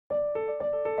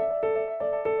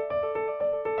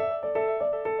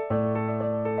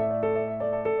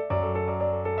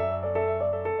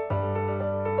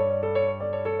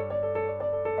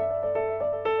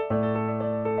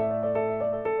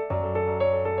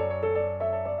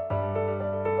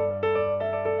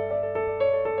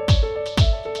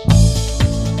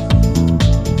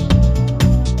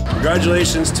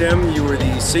Congratulations, Tim. You were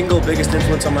the single biggest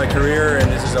influence on my career, and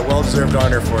this is a well-deserved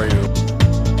honor for you.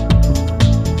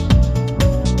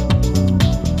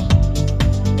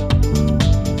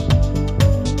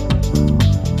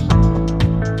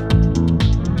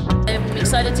 I'm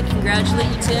excited to congratulate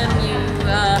you, Tim. You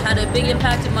had a big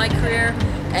impact in my career,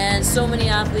 and so many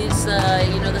athletes.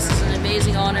 This is an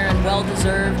amazing honor and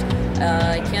well-deserved.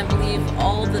 I can't believe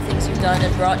all of the things you've done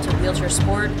and brought to wheelchair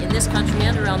sport in this country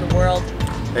and around the world.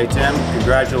 Hey Tim,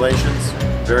 congratulations.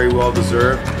 Very well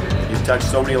deserved. You've touched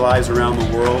so many lives around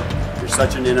the world. You're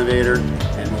such an innovator,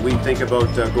 and when we think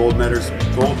about gold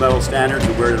medal standards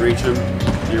and where to reach them,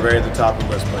 you're right at the top of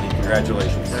the list, buddy.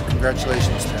 Congratulations. Yeah,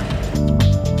 congratulations, Tim.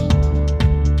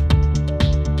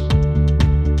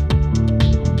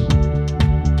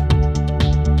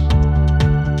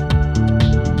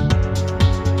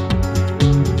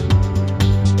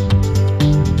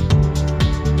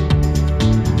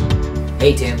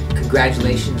 Hey Tim,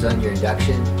 congratulations on your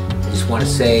induction. I just want to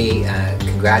say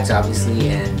congrats obviously,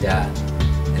 and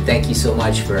thank you so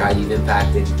much for how you've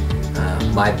impacted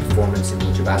my performance in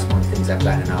wheelchair basketball and things I've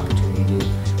gotten an opportunity to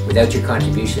do. Without your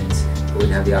contributions, I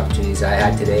wouldn't have the opportunities I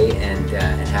had today and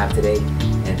have today,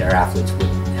 and our athletes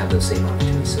wouldn't have those same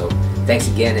opportunities. So thanks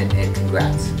again and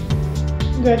congrats.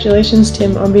 Congratulations,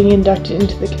 Tim, on being inducted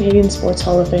into the Canadian Sports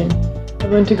Hall of Fame. I've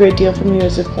learned a great deal from you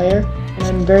as a player, and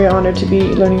I'm very honored to be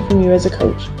learning from you as a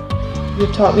coach. You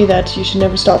have taught me that you should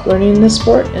never stop learning in this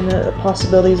sport and that the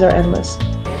possibilities are endless.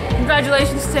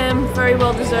 Congratulations, Tim. Very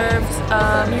well deserved.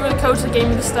 You were the coach that gave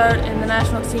me the start in the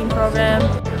national team program.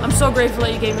 I'm so grateful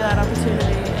that you gave me that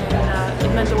opportunity, and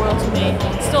it meant the world to me.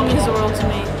 It still means the world to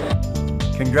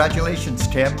me. Congratulations,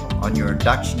 Tim, on your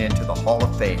induction into the Hall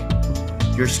of Fame.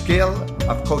 Your skill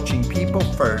of coaching people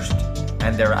first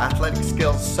and their athletic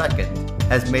skills second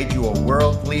has made you a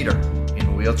world leader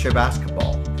in wheelchair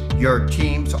basketball. Your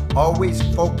team's always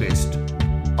focused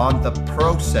on the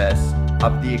process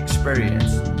of the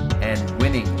experience, and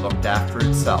winning looked after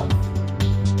itself.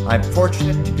 I'm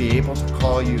fortunate to be able to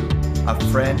call you a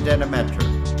friend and a mentor.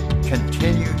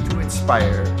 Continue to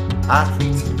inspire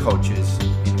athletes and coaches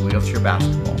in wheelchair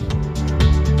basketball.